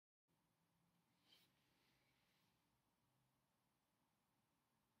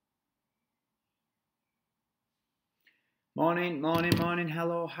Morning, morning, morning.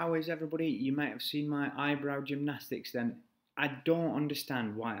 Hello, how is everybody? You might have seen my eyebrow gymnastics then. I don't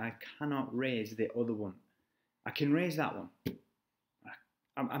understand why I cannot raise the other one. I can raise that one.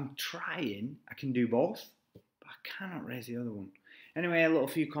 I'm trying. I can do both, but I cannot raise the other one. Anyway, a little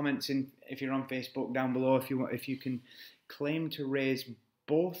few comments if you're on Facebook down below. If you can claim to raise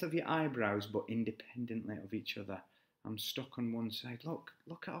both of your eyebrows but independently of each other. I'm stuck on one side. Look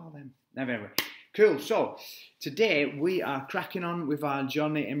at all them. Anyway, cool. So today we are cracking on with our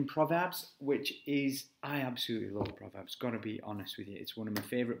journey in Proverbs, which is, I absolutely love Proverbs. Got to be honest with you, it's one of my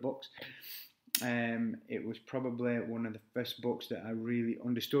favourite books. It was probably one of the first books that I really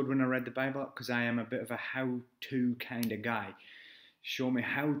understood when I read the Bible, because I am a bit of a how-to kind of guy. Show me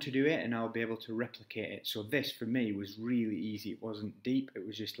how to do it and I'll be able to replicate it. So this for me was really easy. It wasn't deep. It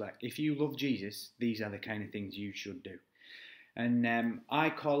was just like, if you love Jesus, these are the kind of things you should do. And I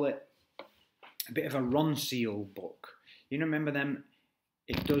call it a bit of a Ron Steele book. You know, remember them?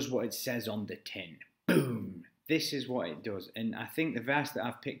 It does what it says on the tin. Boom. This is what it does. And I think the verse that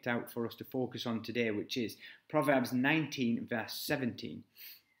I've picked out for us to focus on today, which is Proverbs 19 verse 17,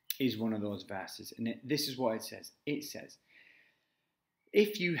 is one of those verses. And this is what it says. It says,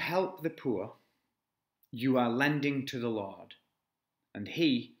 if you help the poor, you are lending to the Lord, and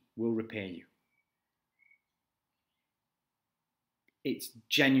He will repay you. It's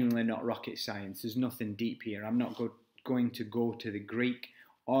genuinely not rocket science. There's nothing deep here. I'm not going to go to the Greek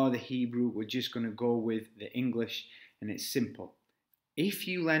or the Hebrew. We're just going to go with the English, and it's simple. If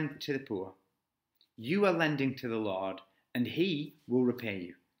you lend to the poor, you are lending to the Lord, and He will repay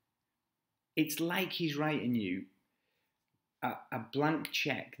you. It's like He's writing you a blank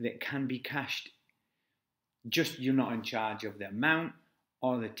check that can be cashed. Just you're not in charge of the amount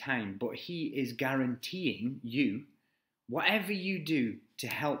or the time, but He is guaranteeing you, whatever you do to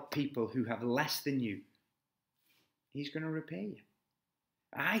help people who have less than you, He's going to repay you.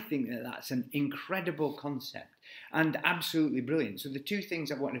 I think that that's an incredible concept and absolutely brilliant. So the two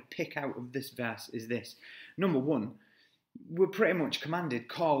things I want to pick out of this verse is this. Number one, we're pretty much commanded,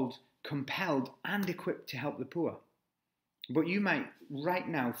 called, compelled and equipped to help the poor. But you might right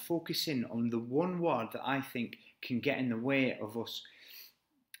now focus in on the one word that I think can get in the way of us,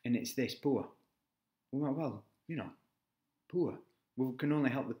 and it's this: poor. Well, poor. We can only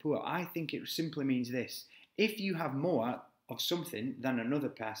help the poor. I think it simply means this: if you have more of something than another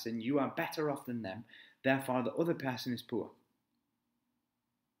person, you are better off than them, therefore the other person is poor.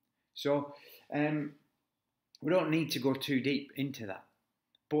 So we don't need to go too deep into that.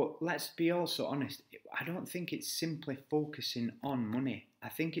 But let's be also honest, I don't think it's simply focusing on money. I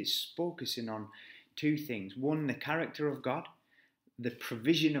think it's focusing on two things. One, the character of God, the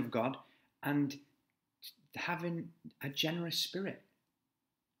provision of God, and having a generous spirit.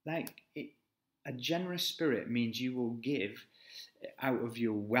 A generous spirit means you will give out of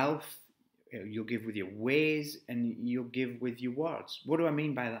your wealth, you'll give with your ways, and you'll give with your words. What do I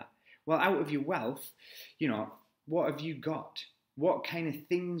mean by that? Well, out of your wealth, what have you got? What kind of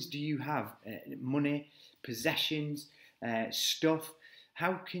things do you have? Money, possessions, stuff.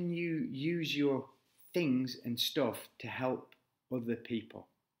 How can you use your things and stuff to help other people?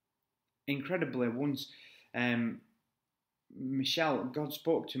 Incredibly, once Michelle, God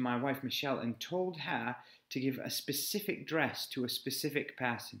spoke to my wife Michelle and told her to give a specific dress to a specific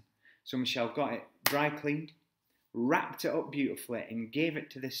person. So Michelle got it dry cleaned, wrapped it up beautifully and gave it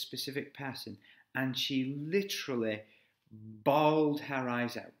to this specific person. And she literally bawled her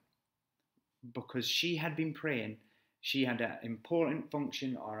eyes out because she had been praying. She had an important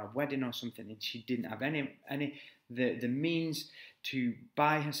function or a wedding or something, and she didn't have the means to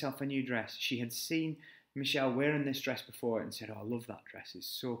buy herself a new dress. She had seen Michelle wearing this dress before and said, "Oh, I love that dress, it's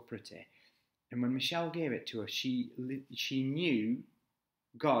so pretty." And when Michelle gave it to her, she knew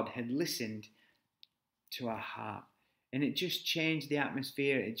God had listened to her heart, and it just changed the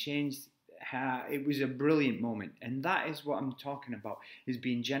atmosphere. It changed her. It was a brilliant moment, and that is what I'm talking about: is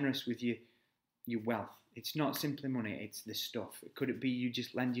being generous with your wealth. It's not simply money; it's the stuff. Could it be you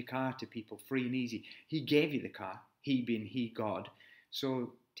just lend your car to people free and easy? He gave you the car. He being He, God.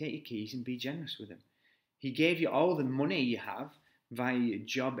 So take your keys and be generous with Him. He gave you all the money you have via your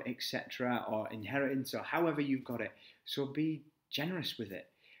job, etc., or inheritance, or however you've got it. So be generous with it.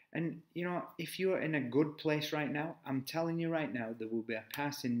 And, if you're in a good place right now, I'm telling you right now, there will be a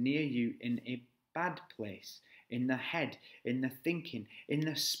person near you in a bad place, in the head, in the thinking, in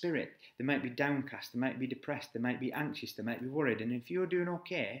the spirit. They might be downcast, they might be depressed, they might be anxious, they might be worried. And if you're doing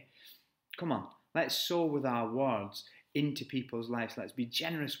okay, come on, let's sow with our words into people's lives. Let's be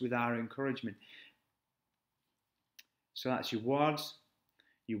generous with our encouragement. So that's your words,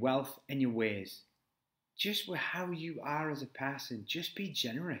 your wealth, and your ways. just with how you are as a person. Just be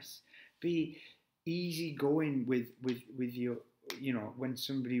generous. Be easygoing with your, when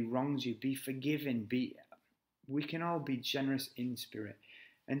somebody wrongs you. Be forgiving. We can all be generous in spirit.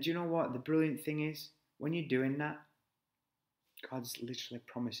 And do you know what? The brilliant thing is, when you're doing that, God's literally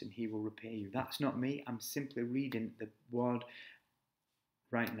promising He will repay you. That's not me. I'm simply reading the word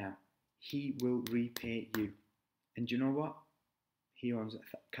right now. He will repay you. And do you know what? He owns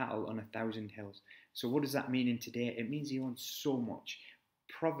cattle on 1,000 hills. So what does that mean in today? It means He owns so much.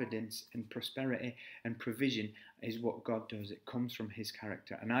 Providence and prosperity and provision is what God does. It comes from His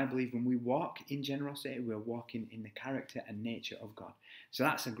character. And I believe when we walk in generosity, we're walking in the character and nature of God. So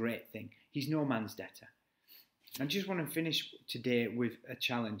that's a great thing. He's no man's debtor. I just want to finish today with a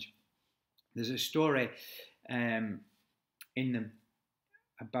challenge. There's a story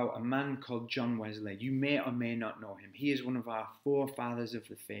about a man called John Wesley. You may or may not know him. He is one of our forefathers of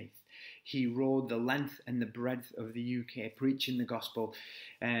the faith. He rode the length and the breadth of the UK preaching the gospel.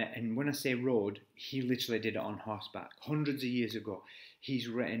 And when I say rode, he literally did it on horseback. Hundreds of years ago, he's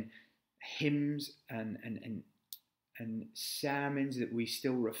written hymns and sermons that we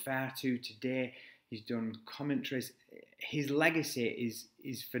still refer to today. He's done commentaries. His legacy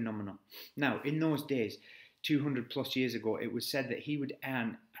is phenomenal. Now, in those days, 200 plus years ago, it was said that he would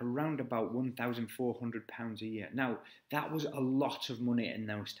earn around about £1,400 a year. Now, that was a lot of money in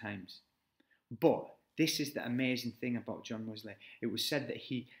those times. But this is the amazing thing about John Wesley. It was said that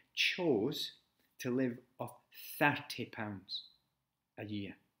he chose to live off £30 a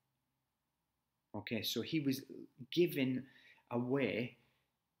year. Okay, so he was giving away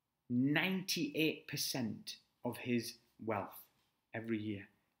 98% of his wealth every year,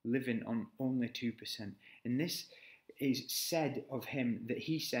 living on only 2%. And this is said of him that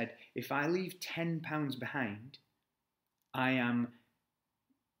he said, if I leave £10 behind,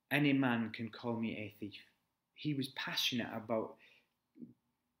 any man can call me a thief. He was passionate about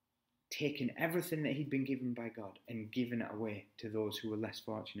taking everything that he'd been given by God and giving it away to those who were less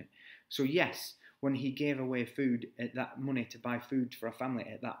fortunate. So yes, when he gave away that money to buy food for a family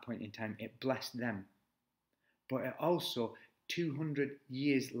at that point in time, it blessed them. But it also, 200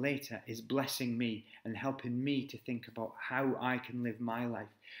 years later, is blessing me and helping me to think about how I can live my life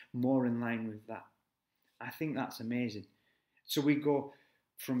more in line with that. I think that's amazing. So we go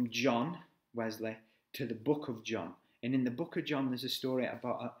from John Wesley to the book of John. And in the book of John, there's a story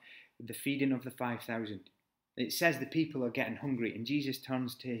about the feeding of the 5,000. It says the people are getting hungry, and Jesus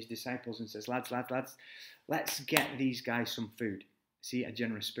turns to his disciples and says, lads, let's get these guys some food. See, a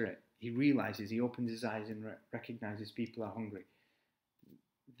generous spirit. He realizes, he opens his eyes and recognizes people are hungry.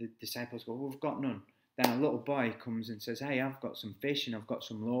 The disciples go, well, we've got none. Then a little boy comes and says, hey, I've got some fish and I've got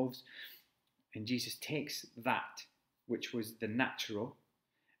some loaves. And Jesus takes that, which was the natural,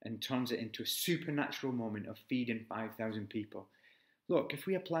 and turns it into a supernatural moment of feeding 5,000 people. Look, if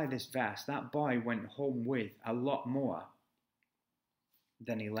we apply this verse, that boy went home with a lot more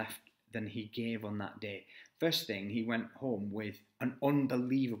than he gave on that day. First thing, he went home with an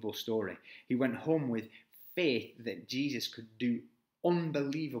unbelievable story. He went home with faith that Jesus could do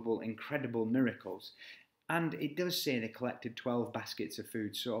unbelievable, incredible miracles. And it does say they collected 12 baskets of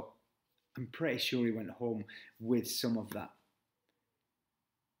food, so I'm pretty sure he went home with some of that.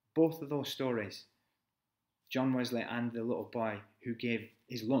 Both of those stories, John Wesley and the little boy who gave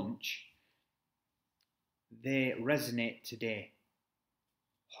his lunch, they resonate today,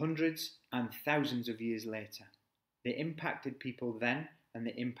 hundreds and thousands of years later. They impacted people then and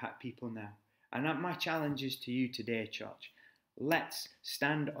they impact people now. And my challenge is to you today, church. Let's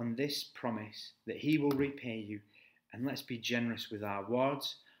stand on this promise that he will repay you, and let's be generous with our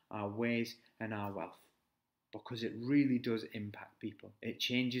words, our ways and our wealth, because it really does impact people. It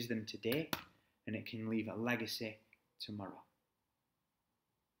changes them today and it can leave a legacy tomorrow.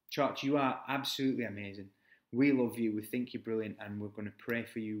 Church, you are absolutely amazing. We love you, we think you're brilliant, and we're going to pray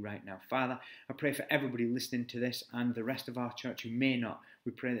for you right now. Father, I pray for everybody listening to this and the rest of our church who may not.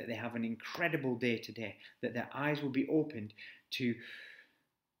 We pray that they have an incredible day today, that their eyes will be opened to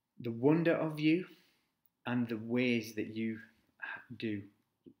the wonder of you and the ways that you do.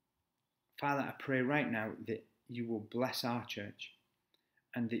 Father, I pray right now that you will bless our church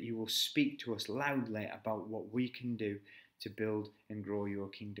and that you will speak to us loudly about what we can do to build and grow your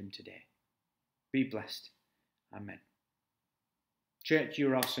kingdom today. Be blessed. Amen. Church,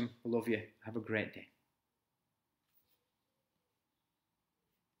 you're awesome. I love you. Have a great day.